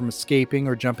prevent them from escaping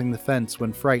or jumping the fence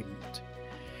when frightened.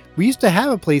 We used to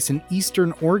have a place in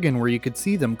eastern Oregon where you could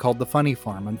see them called the Funny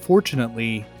Farm.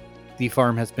 Unfortunately, the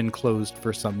farm has been closed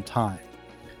for some time.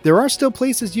 There are still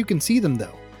places you can see them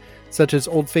though, such as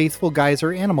Old Faithful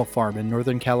Geyser Animal Farm in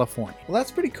Northern California. Well,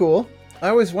 that's pretty cool. I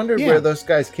always wondered Yeah. where those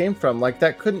guys came from. Like,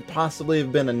 that couldn't possibly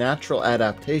have been a natural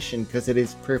adaptation because it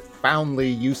is profoundly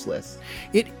useless.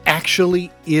 It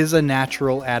actually is a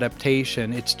natural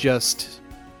adaptation. It's just,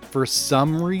 for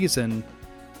some reason,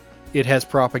 it has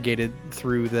propagated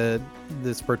through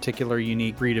this particular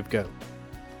unique breed of goat.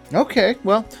 Okay,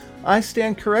 well, I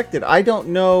stand corrected. I don't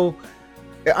know.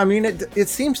 I mean, it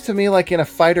seems to me like in a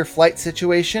fight or flight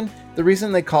situation, the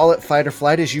reason they call it fight or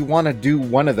flight is you want to do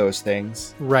one of those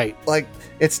things. Right. Like,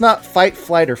 it's not fight,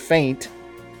 flight, or faint.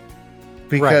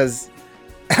 Because,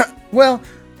 well,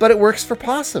 but it works for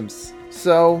possums.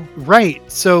 So. Right.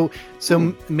 So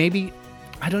maybe,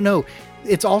 I don't know.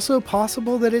 It's also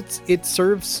possible that it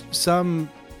serves some,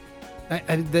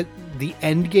 that the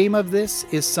end game of this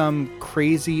is some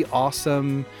crazy,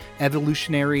 awesome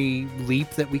evolutionary leap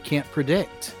that we can't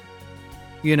predict.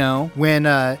 You know, when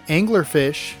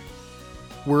anglerfish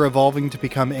were evolving to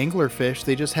become anglerfish,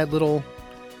 they just had little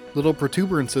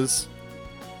protuberances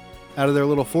out of their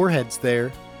little foreheads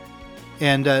there.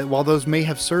 And while those may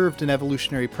have served an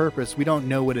evolutionary purpose, we don't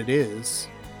know what it is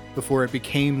before it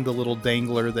became the little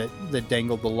dangler that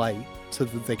dangled the light so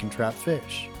that they can trap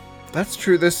fish. That's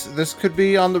true. This could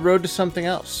be on the road to something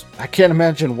else. I can't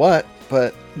imagine what,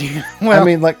 but Well, I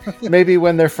mean, like, maybe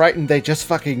when they're frightened, they just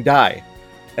fucking die,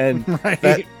 and right.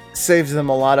 that saves them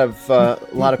a lot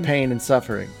of pain and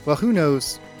suffering. Well, who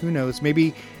knows?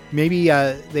 Maybe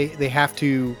they have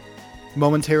to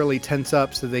momentarily tense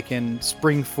up so they can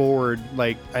spring forward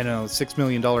like, I don't know, $6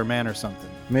 Million Man or something.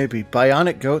 Maybe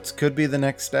bionic goats could be the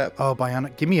next step. Oh,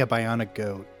 bionic! Give me a bionic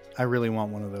goat. I really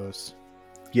want one of those.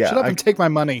 Yeah, Shut up and take my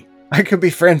money. I could be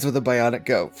friends with a bionic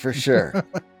goat for sure.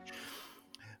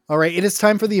 All right, it is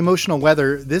time for the emotional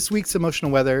weather. This week's emotional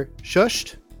weather: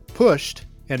 shushed, pushed,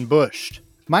 and bushed.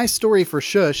 My story for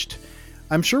shushed.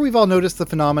 I'm sure we've all noticed the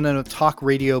phenomenon of talk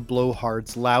radio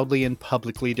blowhards loudly and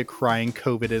publicly decrying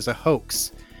COVID as a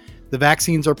hoax. The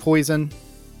vaccines are poison,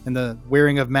 and the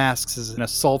wearing of masks is an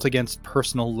assault against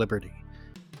personal liberty.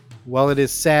 While it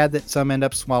is sad that some end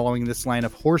up swallowing this line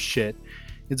of horseshit,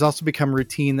 it's also become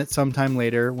routine that sometime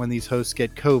later, when these hosts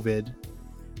get COVID,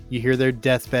 you hear their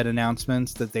deathbed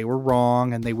announcements that they were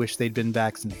wrong and they wish they'd been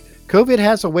vaccinated. COVID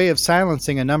has a way of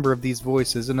silencing a number of these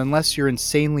voices, and unless you're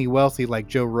insanely wealthy like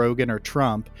Joe Rogan or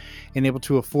Trump and able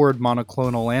to afford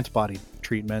monoclonal antibody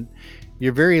treatment,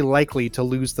 you're very likely to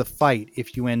lose the fight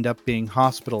if you end up being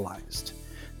hospitalized.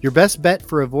 Your best bet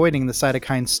for avoiding the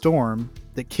cytokine storm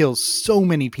that kills so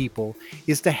many people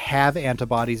is to have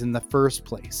antibodies in the first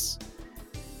place,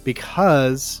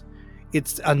 because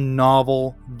it's a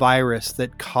novel virus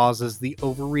that causes the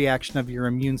overreaction of your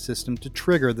immune system to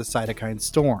trigger the cytokine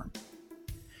storm.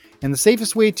 And the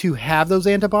safest way to have those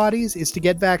antibodies is to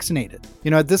get vaccinated.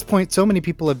 You know, at this point, so many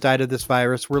people have died of this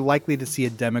virus, we're likely to see a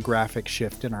demographic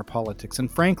shift in our politics. And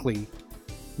frankly,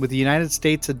 with the United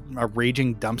States a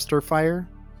raging dumpster fire,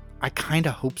 I kind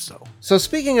of hope so. So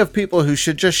speaking of people who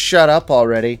should just shut up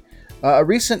already, a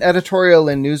recent editorial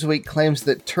in Newsweek claims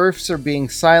that TERFs are being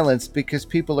silenced because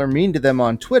people are mean to them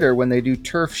on Twitter when they do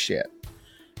TERF shit.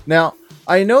 Now,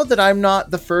 I know that I'm not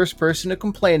the first person to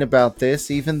complain about this,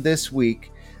 even this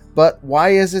week, but why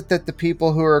is it that the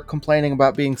people who are complaining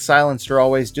about being silenced are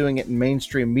always doing it in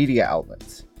mainstream media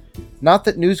outlets? Not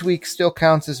that Newsweek still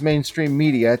counts as mainstream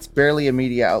media, it's barely a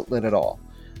media outlet at all.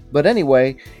 But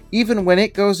anyway, even when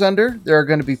it goes under, there are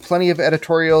going to be plenty of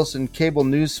editorials and cable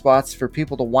news spots for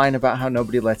people to whine about how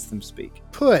nobody lets them speak.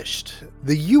 Pushed.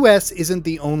 The US isn't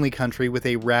the only country with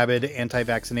a rabid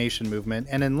anti-vaccination movement,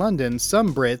 and in London,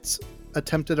 some Brits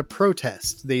attempted a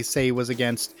protest they say was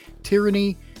against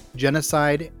tyranny,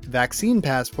 genocide, vaccine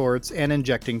passports, and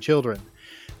injecting children.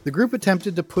 The group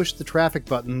attempted to push the traffic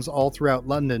buttons all throughout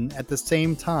London at the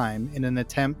same time in an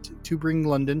attempt to bring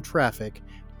London traffic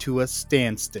to a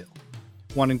standstill,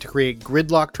 wanting to create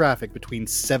gridlock traffic between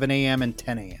 7 a.m. and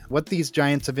 10 a.m. What these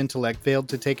giants of intellect failed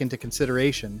to take into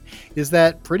consideration is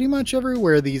that pretty much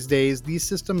everywhere these days, these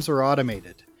systems are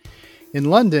automated.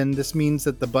 In London, this means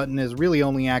that the button is really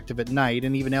only active at night,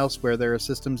 and even elsewhere there are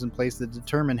systems in place that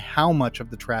determine how much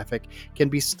of the traffic can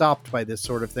be stopped by this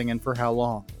sort of thing and for how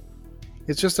long.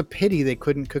 It's just a pity they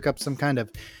couldn't cook up some kind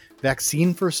of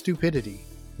vaccine for stupidity.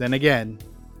 Then again,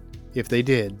 if they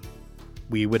did,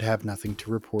 we would have nothing to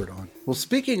report on. Well,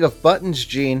 speaking of buttons,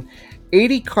 Gene,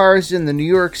 80 cars in the New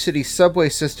York City subway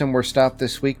system were stopped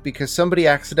this week because somebody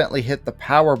accidentally hit the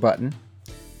power button.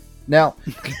 Now,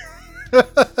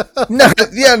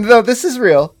 no, this is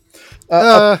real.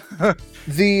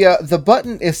 The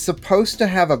button is supposed to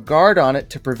have a guard on it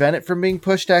to prevent it from being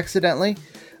pushed accidentally,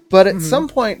 but at some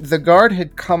point the guard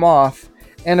had come off,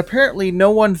 and apparently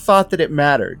no one thought that it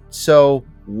mattered. So,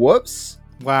 whoops.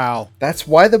 Wow. That's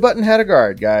why the button had a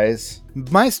guard, guys.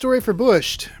 My story for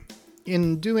Bushed.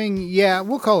 In doing,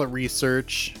 we'll call it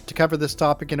research to cover this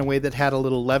topic in a way that had a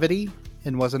little levity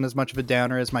and wasn't as much of a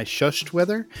downer as my shushed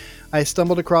weather, I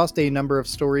stumbled across a number of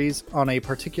stories on a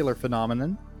particular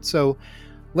phenomenon. So,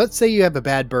 let's say you have a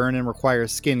bad burn and require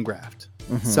skin graft.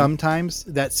 Sometimes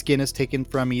that skin is taken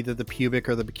from either the pubic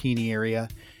or the bikini area.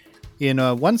 In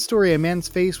one story, a man's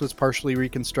face was partially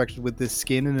reconstructed with this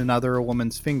skin, and another, a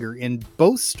woman's finger. In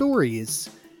both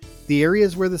stories, the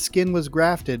areas where the skin was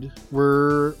grafted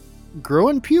were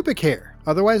growing pubic hair,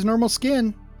 otherwise normal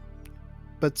skin,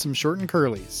 but some shortened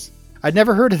curlies. I'd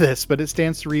never heard of this, but it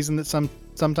stands to reason that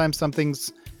sometimes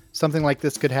something like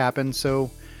this could happen. So,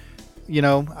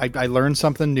 I learned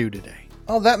something new today.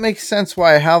 Oh, that makes sense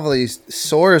why I have all these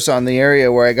sores on the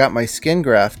area where I got my skin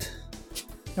graft.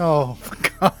 Oh,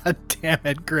 God damn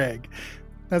it, Greg.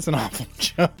 That's an awful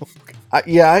joke.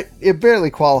 It barely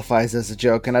qualifies as a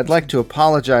joke, and I'd like to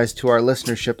apologize to our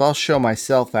listenership. I'll show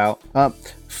myself out.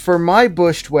 For my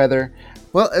bushed weather,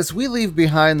 well, as we leave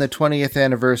behind the 20th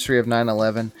anniversary of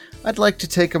 9/11, I'd like to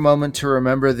take a moment to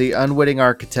remember the unwitting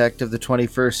architect of the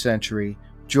 21st century,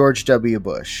 George W.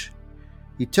 Bush.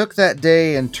 He took that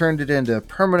day and turned it into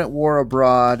permanent war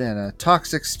abroad and a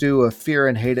toxic stew of fear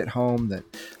and hate at home that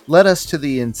led us to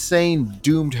the insane,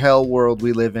 doomed hell world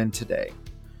we live in today.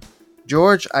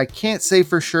 George, I can't say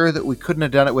for sure that we couldn't have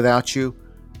done it without you,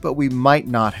 but we might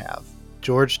not have.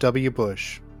 George W.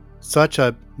 Bush. Such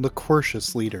a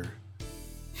loquacious leader.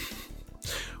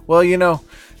 Well,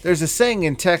 there's a saying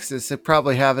in Texas, they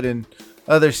probably have it in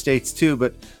other states too,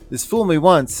 but this fool me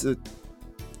once,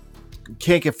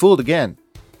 can't get fooled again.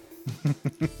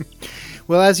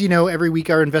 Well, as you know, every week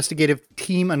our investigative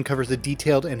team uncovers a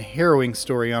detailed and harrowing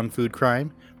story on food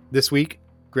crime. This week,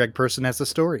 Greg Person has a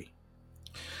story.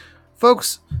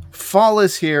 Folks, fall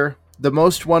is here, the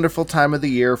most wonderful time of the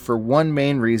year for one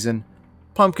main reason: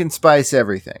 pumpkin spice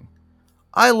everything.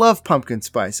 I love pumpkin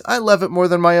spice. I love it more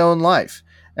than my own life,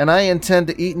 and I intend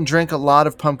to eat and drink a lot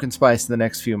of pumpkin spice in the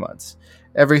next few months.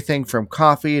 Everything from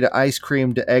coffee to ice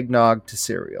cream to eggnog to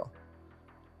cereal.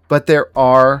 But there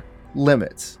are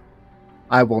limits.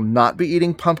 I will not be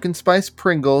eating pumpkin spice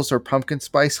Pringles or pumpkin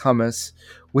spice hummus,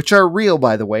 which are real,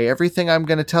 by the way. Everything I'm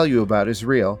going to tell you about is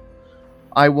real.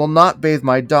 I will not bathe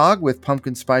my dog with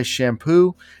pumpkin spice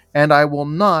shampoo, and I will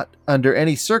not, under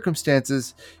any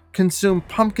circumstances, consume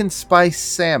pumpkin spice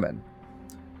salmon.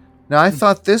 Now, I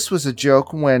thought this was a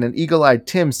joke when an eagle-eyed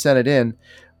Tim sent it in,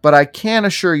 but I can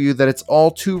assure you that it's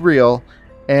all too real,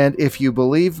 and if you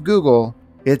believe Google,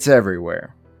 it's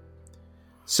everywhere.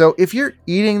 So if you're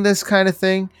eating this kind of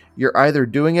thing, you're either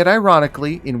doing it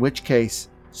ironically, in which case,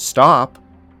 stop,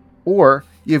 or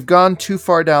you've gone too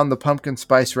far down the pumpkin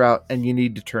spice route and you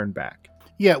need to turn back.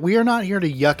 Yeah, we are not here to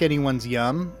yuck anyone's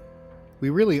yum. We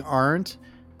really aren't.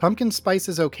 Pumpkin spice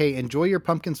is okay. Enjoy your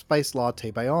pumpkin spice latte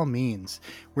by all means.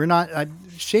 We're not...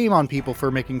 shame on people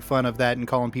for making fun of that and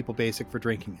calling people basic for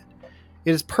drinking it.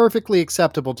 It is perfectly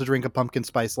acceptable to drink a pumpkin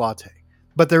spice latte.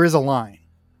 But there is a line.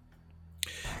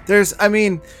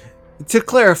 To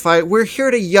clarify, we're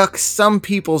here to yuck some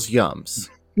people's yums.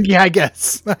 Yeah, I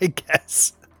guess.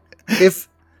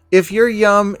 If your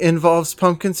yum involves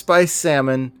pumpkin spice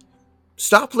salmon,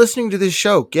 stop listening to this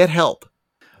show. Get help.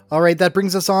 All right, that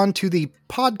brings us on to the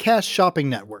Podcast Shopping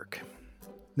Network.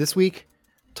 This week,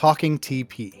 Talking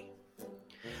TP.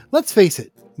 Let's face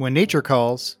it, when nature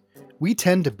calls, we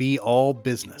tend to be all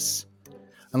business.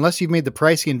 Unless you've made the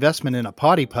pricey investment in a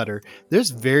potty putter,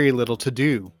 there's very little to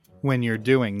do when you're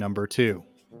doing number 2.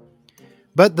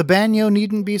 But the banyo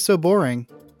needn't be so boring.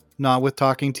 Not with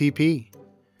Talking TP.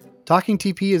 Talking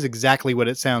TP is exactly what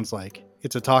it sounds like.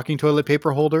 It's a talking toilet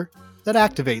paper holder that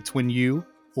activates when you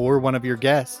or one of your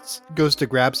guests goes to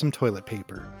grab some toilet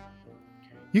paper.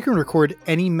 You can record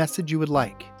any message you would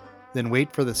like, then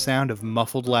wait for the sound of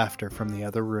muffled laughter from the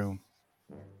other room.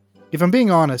 If I'm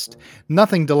being honest,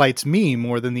 nothing delights me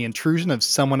more than the intrusion of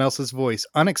someone else's voice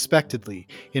unexpectedly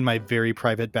in my very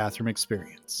private bathroom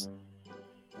experience.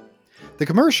 The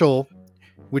commercial,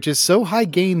 which is so high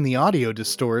gain the audio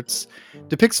distorts,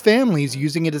 depicts families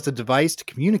using it as a device to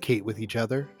communicate with each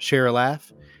other, share a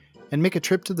laugh, and make a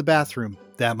trip to the bathroom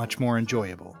that much more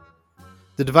enjoyable.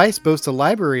 The device boasts a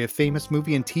library of famous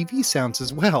movie and TV sounds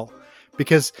as well,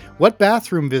 because what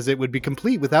bathroom visit would be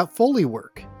complete without Foley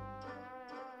work?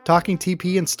 Talking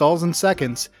TP installs in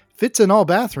seconds, fits in all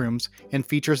bathrooms, and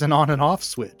features an on and off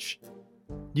switch.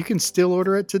 You can still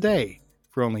order it today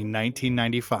for only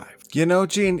 $19.95. You know,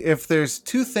 Gene, if there's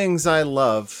two things I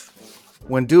love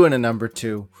when doing a number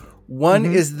two, one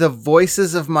is the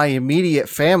voices of my immediate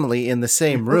family in the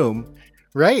same room.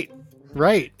 Right.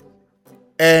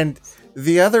 And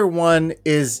the other one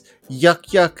is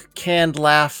yuck canned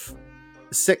laugh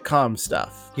sitcom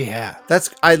stuff. Yeah.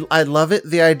 I love it.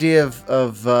 The idea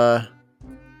of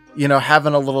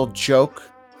having a little joke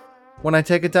when I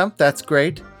take a dump. That's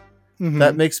great. Mm-hmm.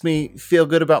 That makes me feel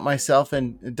good about myself,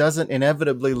 and it doesn't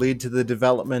inevitably lead to the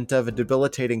development of a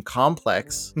debilitating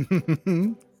complex.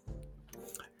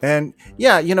 And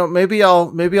yeah, maybe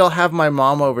I'll have my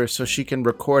mom over so she can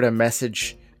record a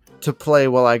message to play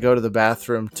while I go to the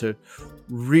bathroom to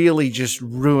really just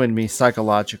ruin me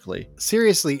psychologically.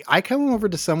 Seriously, I come over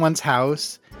to someone's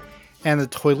house and the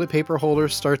toilet paper holder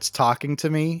starts talking to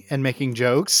me and making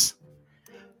jokes.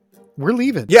 We're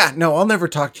leaving. Yeah, no, I'll never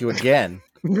talk to you again.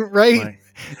 Right.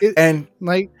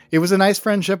 It was a nice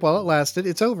friendship while it lasted.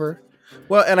 It's over.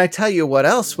 Well, and I tell you what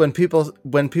else, when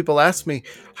people ask me,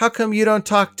 how come you don't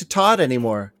talk to Todd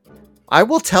anymore? I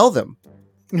will tell them.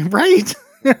 Right.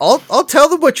 I'll tell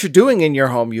them what you're doing in your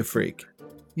home, you freak.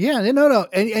 Yeah, no.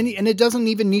 And it doesn't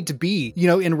even need to be,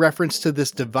 in reference to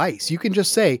this device. You can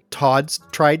just say, Todd's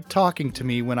tried talking to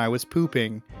me when I was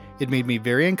pooping. It made me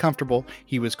very uncomfortable.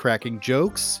 He was cracking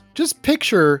jokes. Just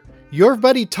picture your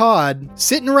buddy Todd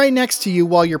sitting right next to you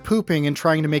while you're pooping and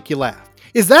trying to make you laugh.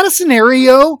 Is that a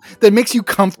scenario that makes you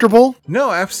comfortable?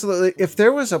 No, absolutely. If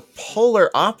there was a polar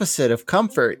opposite of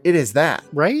comfort, it is that.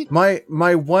 Right?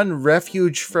 My one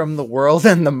refuge from the world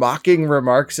and the mocking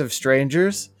remarks of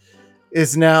strangers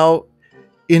is now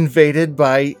invaded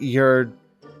by your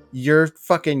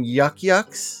fucking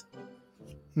yucks.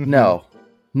 No.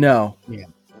 Yeah.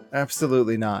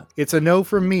 Absolutely not. It's a no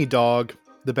from me, dog,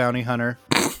 the bounty hunter.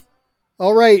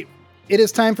 All right. It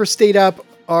is time for State Up,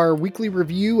 our weekly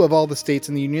review of all the states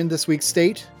in the Union. This week's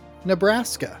state,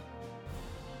 Nebraska.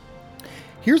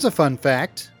 Here's a fun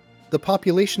fact. The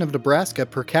population of Nebraska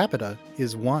per capita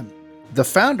is 1. The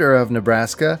founder of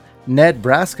Nebraska, Ned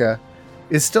Braska,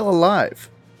 is still alive,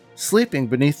 sleeping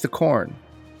beneath the corn,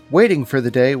 waiting for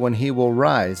the day when he will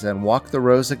rise and walk the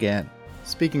rows again.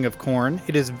 Speaking of corn,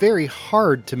 it is very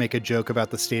hard to make a joke about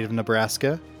the state of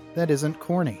Nebraska that isn't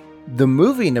corny. The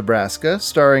movie Nebraska,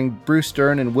 starring Bruce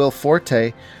Dern and Will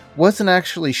Forte, wasn't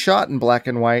actually shot in black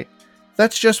and white.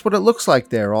 That's just what it looks like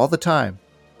there all the time.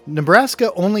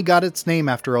 Nebraska only got its name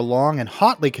after a long and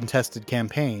hotly contested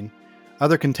campaign.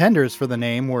 Other contenders for the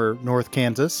name were North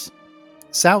Kansas,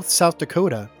 South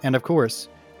Dakota, and of course,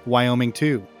 Wyoming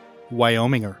too.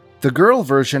 Wyominger. The girl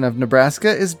version of Nebraska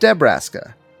is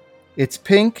Debraska. It's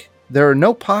pink, there are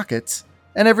no pockets,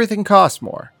 and everything costs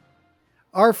more.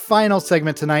 Our final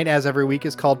segment tonight, as every week,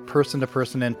 is called Person to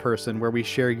Person in Person, where we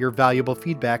share your valuable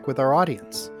feedback with our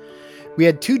audience. We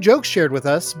had 2 jokes shared with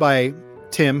us by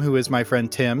Tim, who is my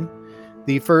friend Tim.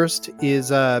 The first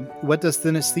is, what does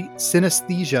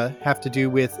synesthesia have to do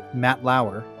with Matt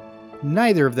Lauer?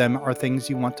 Neither of them are things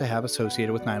you want to have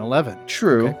associated with 9/11.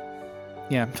 True. Okay?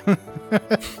 Yeah.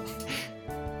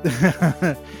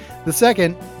 The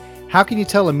second, how can you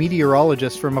tell a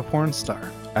meteorologist from a porn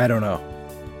star? I don't know.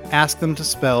 Ask them to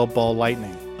spell ball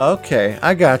lightning. Okay,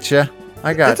 I gotcha.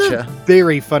 That's a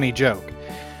very funny joke.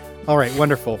 All right,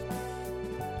 wonderful.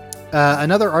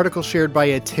 Another article shared by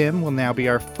a Tim will now be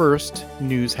our first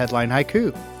news headline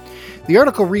haiku. The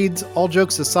article reads, all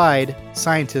jokes aside,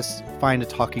 scientists find a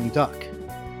talking duck.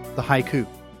 The haiku.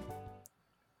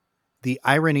 The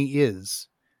irony is,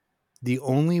 the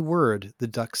only word the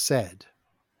duck said,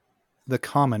 the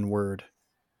common word,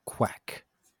 quack.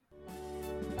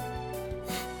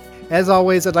 As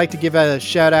always, I'd like to give a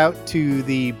shout out to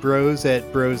the bros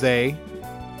at Brose,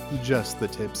 just the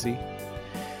tipsy,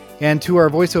 and to our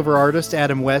voiceover artist,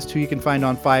 Adam West, who you can find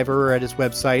on Fiverr or at his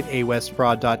website,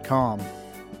 awestprod.com.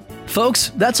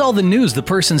 Folks, that's all the news the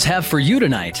persons have for you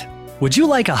tonight. Would you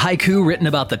like a haiku written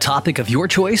about the topic of your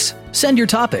choice? Send your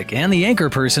topic, and the anchor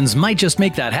persons might just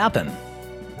make that happen.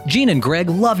 Gene and Greg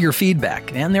love your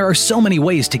feedback, and there are so many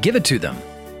ways to give it to them.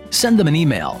 Send them an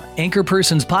email,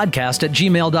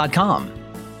 anchorpersonspodcast@gmail.com.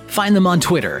 Find them on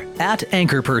Twitter,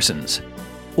 @anchorpersons.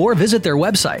 Or visit their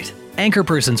website,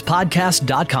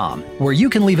 anchorpersonspodcast.com, where you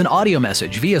can leave an audio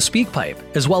message via SpeakPipe,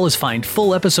 as well as find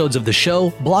full episodes of the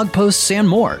show, blog posts, and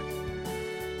more.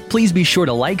 Please be sure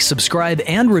to like, subscribe,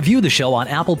 and review the show on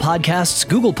Apple Podcasts,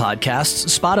 Google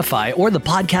Podcasts, Spotify, or the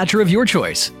podcatcher of your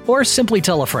choice. Or simply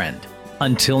tell a friend.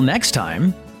 Until next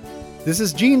time... This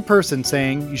is Gene Person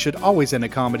saying you should always end a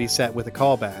comedy set with a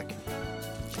callback.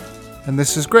 And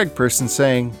this is Greg Person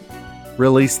saying,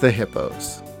 Release the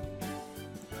hippos.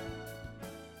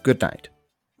 Good night.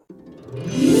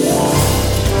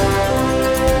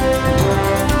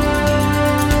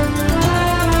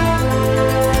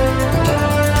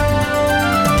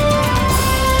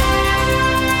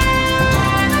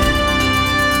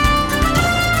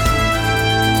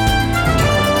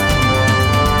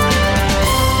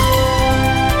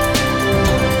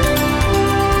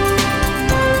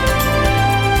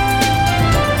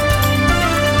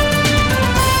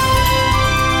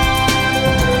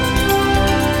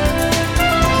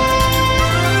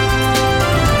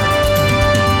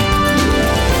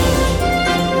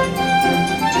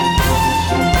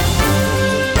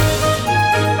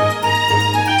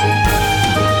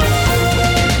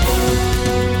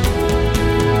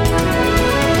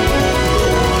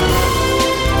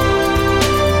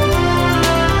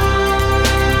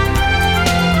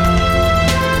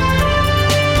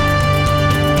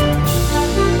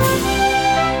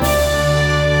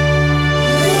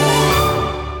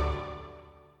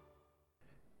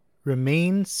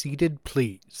 Remain seated,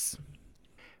 please.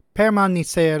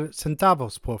 Permanecer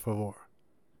sentados, por favor.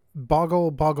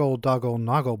 Boggle, boggle, doggle,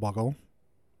 noggle, boggle.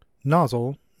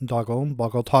 Nozzle, doggle,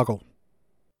 boggle, toggle.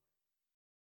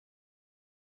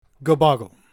 Go boggle.